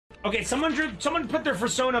Okay, someone put their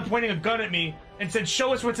persona pointing a gun at me and said,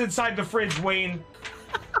 "Show us what's inside the fridge, Wayne."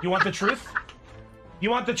 You want the truth?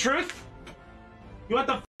 You want the truth? You want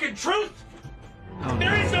the fucking truth? Oh,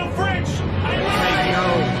 there is no fridge!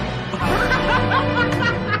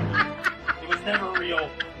 It was never real.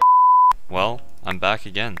 Well, I'm back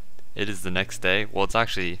again. It is the next day. Well, it's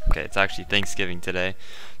actually Thanksgiving today,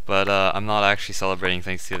 but I'm not actually celebrating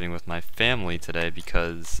Thanksgiving with my family today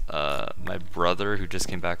because my brother, who just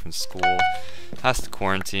came back from school, has to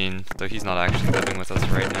quarantine, so he's not actually living with us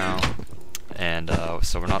right now, and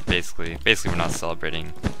so we're not basically we're not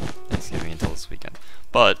celebrating Thanksgiving until this weekend.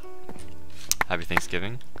 But happy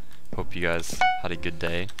Thanksgiving. Hope you guys had a good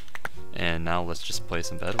day, and now let's just play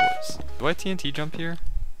some Bed Wars. Do I TNT jump here?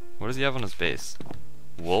 What does he have on his base?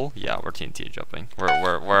 Wool? Yeah, we're TNT jumping. Come on.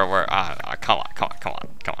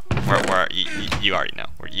 You already know.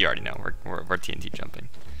 You already know. We're TNT jumping.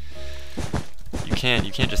 You can't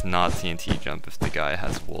just not TNT jump if the guy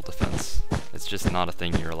has wool defense. It's just not a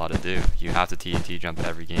thing you're allowed to do. You have to TNT jump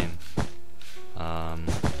every game.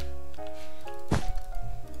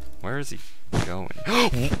 Where is he going?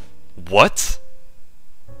 What?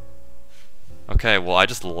 Okay, well I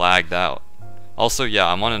just lagged out. Also, yeah,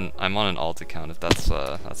 I'm on an alt account, if that's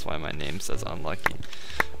why my name says unlucky.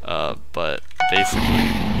 But basically,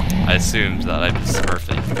 I assumed that I'd be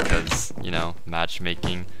smurfing because, you know,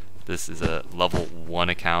 matchmaking. This is a level 1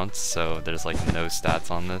 account, so there's like no stats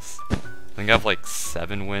on this. I think I have like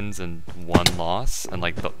 7 wins and 1 loss, and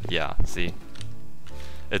like yeah, see,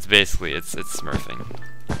 it's basically it's smurfing.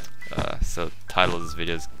 So title of this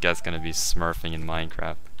video is gonna be smurfing in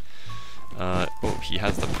Minecraft. Oh, he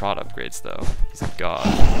has the prod upgrades though. He's a god.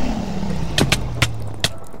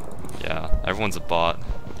 Yeah, everyone's a bot.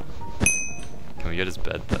 Can we get his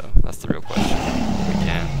bed though? That's the real question. We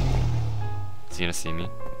can. Is he gonna see me?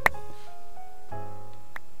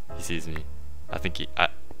 He sees me. I think he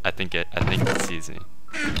sees me.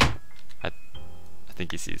 I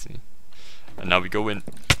think he sees me. And now we go in.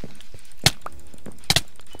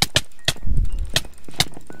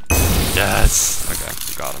 Yes! Okay,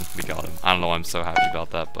 we got him. I don't know why I'm so happy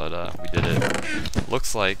about that, but we did it.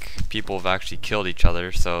 Looks like people have actually killed each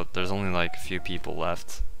other, so there's only like a few people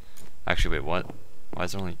left. Actually, wait, what? Why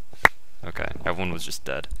is there only... Okay, everyone was just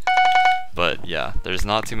dead. But yeah, there's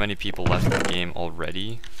not too many people left in the game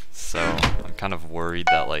already, so I'm kind of worried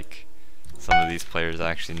that like some of these players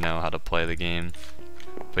actually know how to play the game.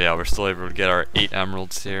 But yeah, we're still able to get our 8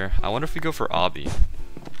 emeralds here. I wonder if we go for obby,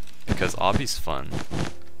 because obby's fun.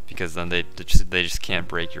 Because then they just can't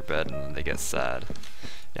break your bed and then they get sad.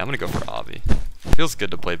 Yeah, I'm gonna go for obby. It feels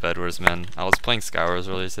good to play Bed Wars, man. I was playing Skywars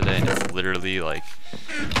earlier today, and it's literally like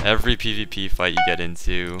every PvP fight you get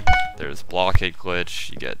into, there's blockade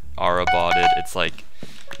glitch, you get aura botted. It's like,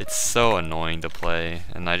 it's so annoying to play,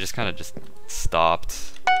 and I just kind of just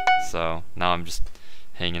stopped. So now I'm just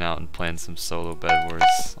hanging out and playing some solo Bed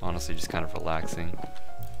Wars. Honestly, just kind of relaxing.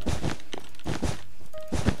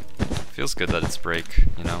 Feels good that it's break,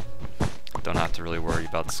 you know. Don't have to really worry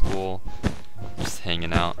about school. Just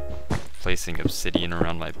hanging out, placing obsidian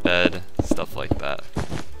around my bed, stuff like that.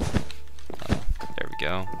 There we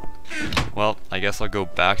go. Well, I guess I'll go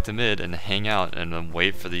back to mid and hang out and then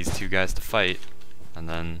wait for these 2 guys to fight, and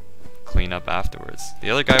then clean up afterwards. The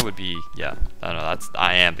other guy would be, yeah, I don't know,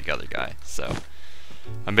 I am the other guy, so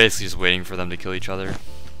I'm basically just waiting for them to kill each other,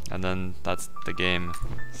 and then that's the game.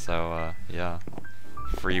 So yeah.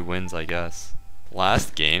 Free wins, I guess.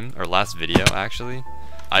 Last game, or last video actually,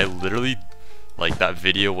 I literally, like, that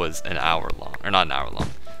video was an hour long, or not an hour long.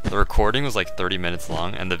 The recording was like 30 minutes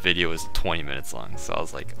long and the video was 20 minutes long, so I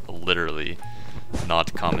was like literally not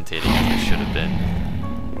commentating as I should have been.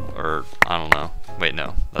 Or I don't know. Wait,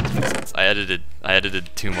 no, that doesn't make sense. I edited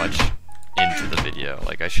too much into the video.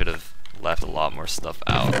 Like, I should have left a lot more stuff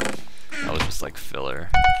out. That was just like filler.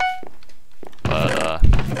 But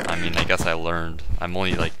I mean, I guess I learned. I'm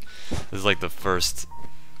only like, this is like the first,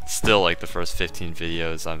 still like the first 15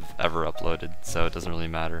 videos I've ever uploaded, so it doesn't really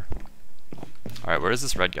matter. Alright, where is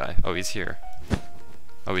this red guy? Oh, he's here.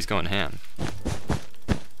 Oh, he's going ham.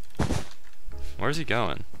 Where's he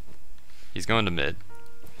going? He's going to mid.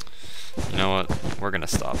 You know what? We're gonna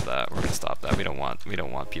stop that. We're gonna stop that. We don't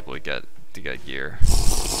want people to get gear.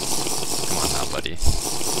 Come on now, buddy.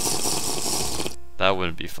 That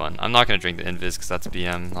wouldn't be fun. I'm not gonna drink the invis because that's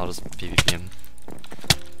BM. I'll just PvP him.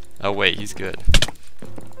 Oh wait, he's good.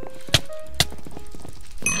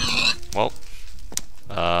 Well,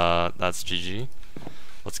 that's GG.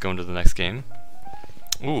 Let's go into the next game.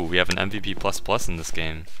 Ooh, we have an MVP++ in this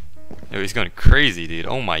game. Yo, he's going crazy, dude.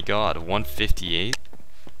 Oh my god, 158?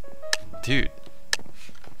 Dude.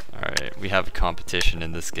 Alright, we have a competition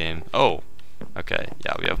in this game. Oh, okay,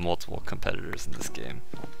 yeah, we have multiple competitors in this game.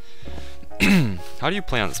 How do you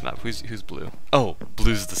play on this map? Who's blue? Oh,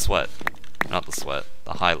 blue's the sweat. Not the sweat,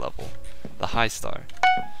 the high level. The high star.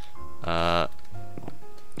 Yeah,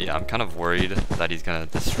 I'm kind of worried that he's gonna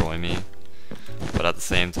destroy me. But at the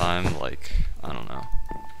same time, like, I don't know.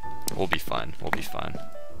 We'll be fine, we'll be fine.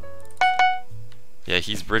 Yeah,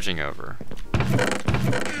 he's bridging over.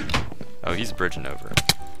 Oh, he's bridging over.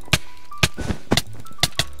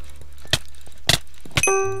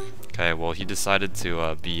 Okay, well, he decided to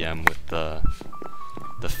BM with the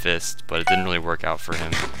fist, but it didn't really work out for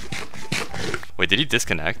him. Wait, did he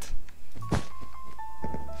disconnect?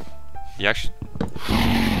 He actually...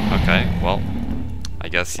 Okay, well, I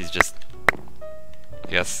guess he's just... I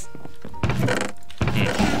guess...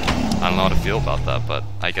 I don't know how to feel about that, but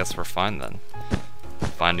I guess we're fine then.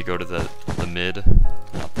 Fine to go to the mid,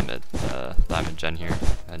 not the mid, diamond gen here,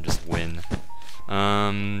 and just win.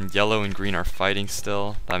 Yellow and green are fighting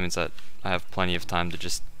still. That means that I have plenty of time to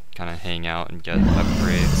just kind of hang out and get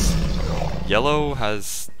upgrades. Yellow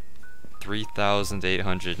has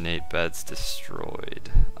 3,808 beds destroyed.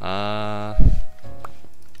 Yeah,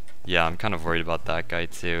 I'm kind of worried about that guy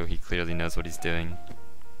too. He clearly knows what he's doing.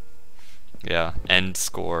 Yeah, end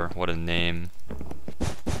score. What a name.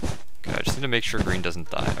 Okay, I just need to make sure green doesn't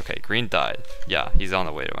die. Okay, green died. Yeah, he's on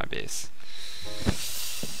the way to my base.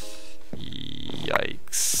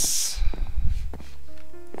 Yikes.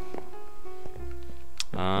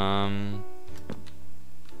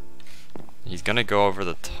 He's gonna go over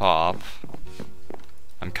the top.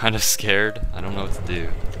 I'm kind of scared. I don't know what to do.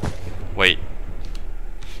 Wait.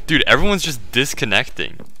 Dude, everyone's just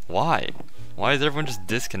disconnecting. Why? Why is everyone just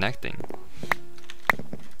disconnecting?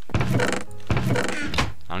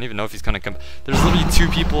 I don't even know if he's gonna come. There's literally 2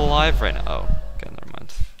 people alive right now. Oh, okay, never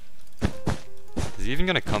mind. Is he even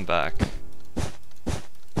gonna come back?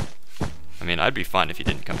 I mean, I'd be fine if he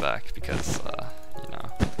didn't come back because, you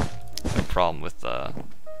know, no problem with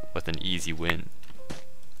an easy win.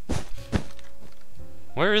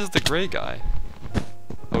 Where is the gray guy?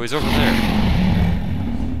 Oh, he's over there.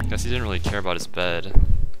 Guess he didn't really care about his bed.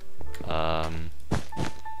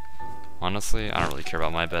 Honestly, I don't really care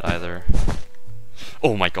about my bed either.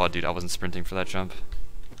 Oh my god, dude, I wasn't sprinting for that jump.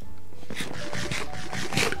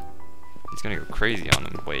 He's gonna go crazy on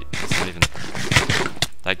him. Wait, it's not even...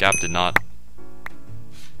 That gap did not...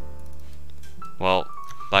 Well,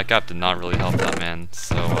 that gap did not really help that man,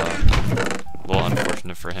 so, a little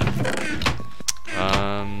unfortunate for him.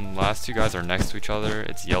 Last 2 guys are next to each other.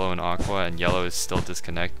 It's yellow and aqua, and yellow is still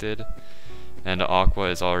disconnected. And aqua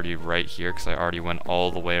is already right here, because I already went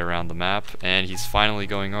all the way around the map, and he's finally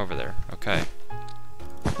going over there. Okay.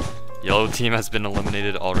 Yellow team has been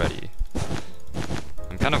eliminated already.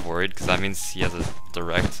 I'm kind of worried, because that means he has a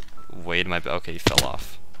direct way to my... Okay, he fell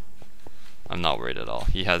off. I'm not worried at all.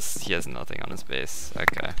 He has nothing on his base.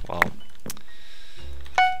 Okay, well...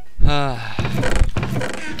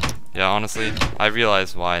 Yeah, honestly, I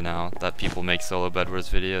realize why now that people make solo Bedwars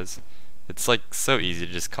videos. It's like so easy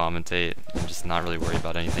to just commentate and just not really worry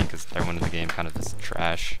about anything because everyone in the game kind of is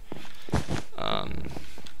trash. I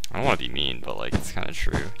don't want to be mean, but like it's kind of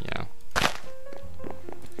true, you know.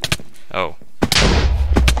 Oh.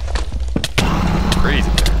 Crazy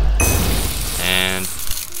there. And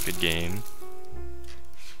good game.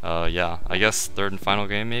 Yeah, I guess 3rd and final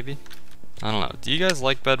game maybe? I don't know. Do you guys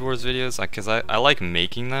like Bedwars videos? Because I like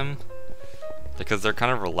making them because they're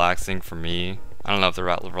kind of relaxing for me. I don't know if they're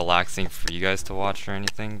relaxing for you guys to watch or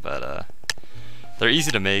anything, but they're easy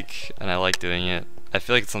to make and I like doing it. I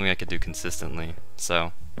feel like it's something I could do consistently,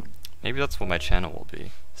 so maybe that's what my channel will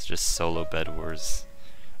be. It's just solo Bedwars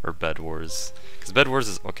or Bedwars. Because Bedwars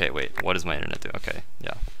is okay. Wait, what does my internet do? Okay,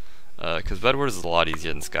 yeah. Because Bedwars is a lot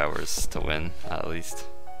easier than Skywars to win, at least.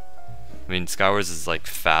 I mean, Skywars is like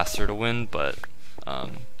faster to win, but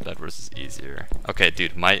Bedwars is easier. Okay,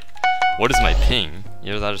 dude, what is my ping?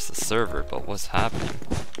 You know, that is the server, but what's happening?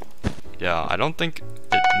 Yeah, I don't think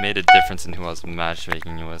it made a difference in who I was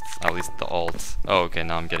matchmaking with, at least the alt. Oh, okay,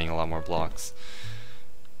 now I'm getting a lot more blocks.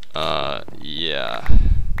 Yeah.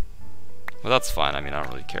 Well, that's fine. I mean, I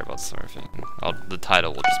don't really care about smurfing. The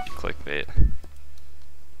title will just be clickbait.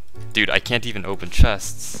 Dude, I can't even open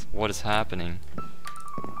chests. What is happening?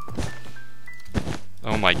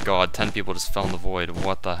 Oh my god, 10 people just fell in the void.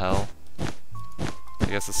 What the hell? I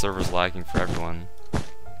guess the server's lagging for everyone.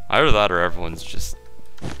 Either that or everyone's just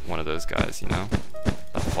one of those guys, you know?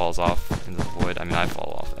 That falls off into the void. I mean, I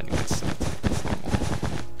fall off anyways, so it's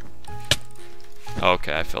normal.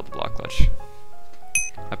 Okay, I failed the block glitch.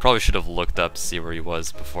 I probably should have looked up to see where he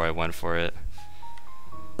was before I went for it.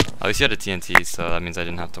 At least he had a TNT, so that means I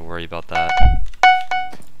didn't have to worry about that.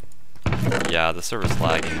 Yeah, the server's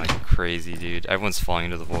lagging like crazy, dude. Everyone's falling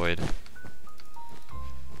into the void.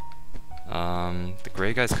 The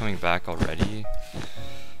gray guy's coming back already.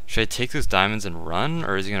 Should I take those diamonds and run,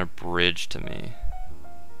 or is he gonna bridge to me?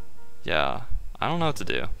 Yeah, I don't know what to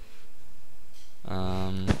do.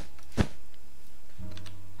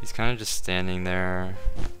 He's kind of just standing there.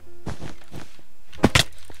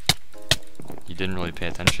 He didn't really pay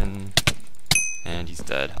attention. And he's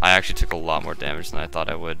dead. I actually took a lot more damage than I thought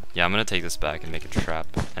I would. Yeah, I'm gonna take this back and make a trap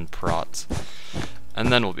and prot.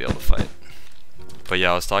 And then we'll be able to fight. But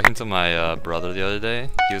yeah, I was talking to my brother the other day.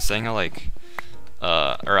 He was saying how like,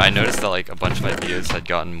 or I noticed that like a bunch of my videos had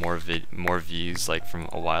gotten more views like from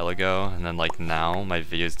a while ago, and then like now my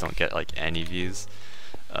videos don't get like any views.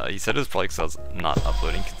 He said it was probably because I was not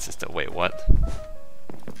uploading consistent. Wait, what?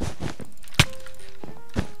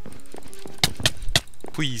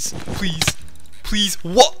 Please, please, please,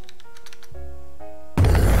 what?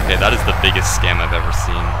 Okay, that is the biggest scam I've ever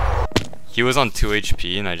seen. He was on 2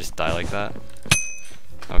 HP and I just die like that.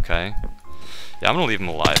 Okay. Yeah, I'm gonna leave him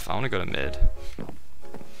alive. I wanna go to mid.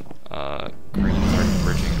 Green's already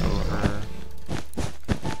bridging over.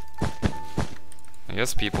 I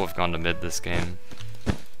guess people have gone to mid this game.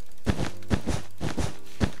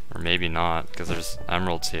 Or maybe not, because there's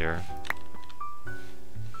emeralds here.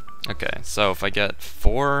 Okay, so if I get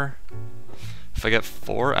four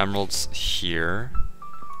emeralds here,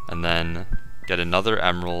 and then get another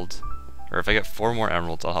emerald, or if I get 4 more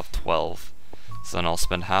emeralds, I'll have 12. So then I'll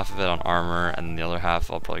spend half of it on armor, and the other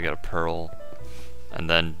half I'll probably get a pearl, and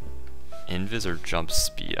then invis or jump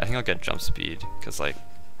speed. I think I'll get jump speed, because like,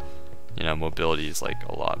 you know, mobility is like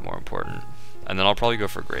a lot more important. And then I'll probably go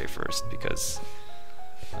for gray first, because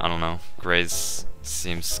I don't know, gray's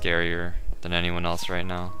seems scarier than anyone else right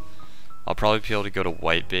now. I'll probably be able to go to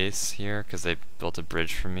white base here, because they built a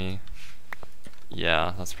bridge for me.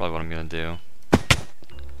 Yeah, that's probably what I'm gonna do.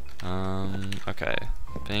 Okay.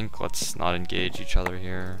 Pink, let's not engage each other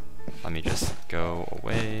here. Let me just go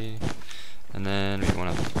away. And then we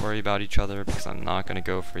won't have to worry about each other, because I'm not gonna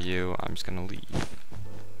go for you. I'm just gonna leave.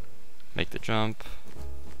 Make the jump.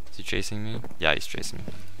 Is he chasing me? Yeah, he's chasing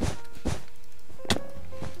me.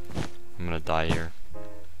 I'm gonna die here.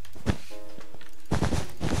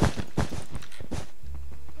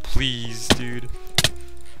 Please, dude.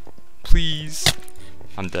 Please.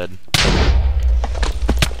 I'm dead.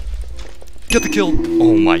 Get the kill!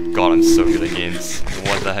 Oh my god, I'm so good at games.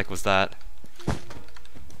 What the heck was that?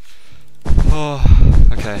 Oh,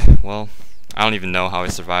 okay, well, I don't even know how I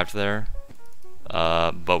survived there.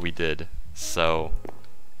 But we did. So,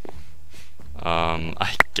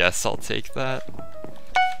 I guess I'll take that.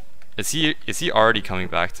 Is he already coming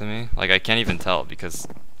back to me? Like, I can't even tell because,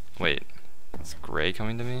 wait, is gray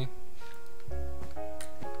coming to me?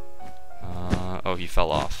 Oh, he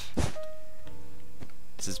fell off.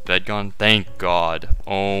 Is his bed gone? Thank God.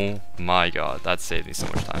 Oh my god, that saved me so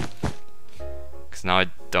much time. Because now I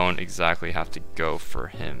don't exactly have to go for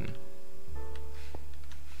him.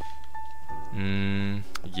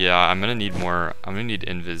 Yeah, I'm gonna need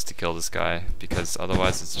invis to kill this guy, because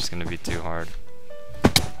otherwise it's just gonna be too hard.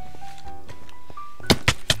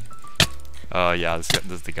 Yeah, this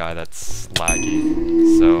is the guy that's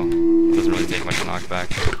laggy, so it doesn't really take much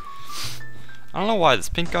knockback. I don't know why this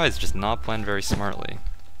pink guy is just not playing very smartly.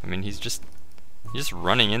 I mean, he's just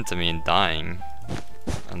running into me and dying,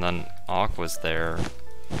 and then Aqua's there.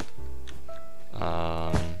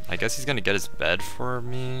 I guess he's gonna get his bed for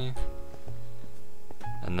me,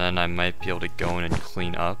 and then I might be able to go in and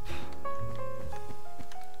clean up.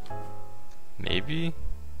 Maybe?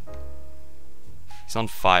 He's on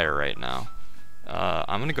fire right now.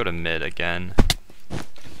 I'm gonna go to mid again,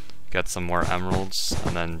 get some more emeralds,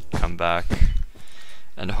 and then come back.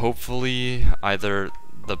 And hopefully either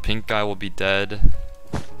the pink guy will be dead,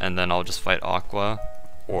 and then I'll just fight Aqua,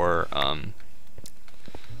 or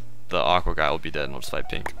the Aqua guy will be dead and I'll just fight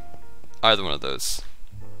pink. Either one of those.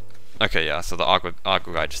 Okay, yeah, so the Aqua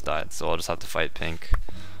guy just died, so I'll just have to fight pink.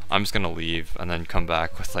 I'm just gonna leave and then come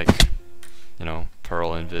back with, like, you know,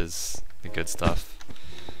 pearl invis, the good stuff.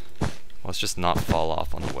 Let's just not fall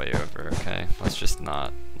off on the way over, okay? Let's just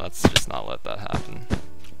not let that happen.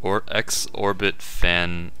 Or X-Torbit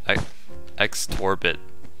fan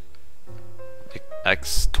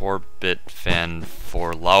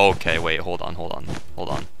for low. Okay, wait, hold on.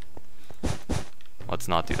 Let's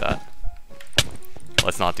not do that.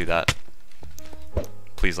 Let's not do that.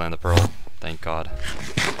 Please land the pearl. Thank God.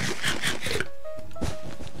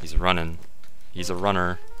 He's running. He's a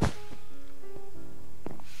runner.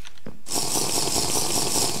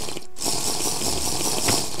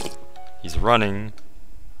 He's running.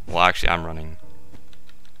 Well, actually, I'm running.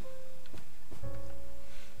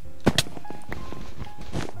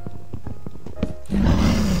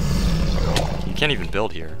 You can't even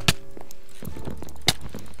build here.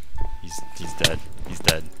 He's dead. He's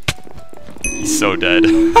dead. He's so dead.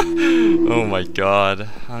 Oh my god.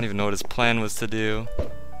 I don't even know what his plan was to do.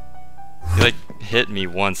 He like hit me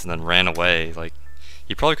once and then ran away. Like,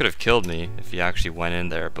 he probably could have killed me if he actually went in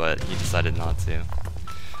there, but he decided not to.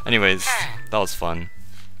 Anyways, that was fun.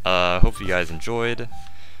 Hope you guys enjoyed,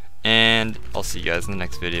 and I'll see you guys in the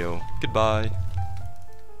next video. Goodbye.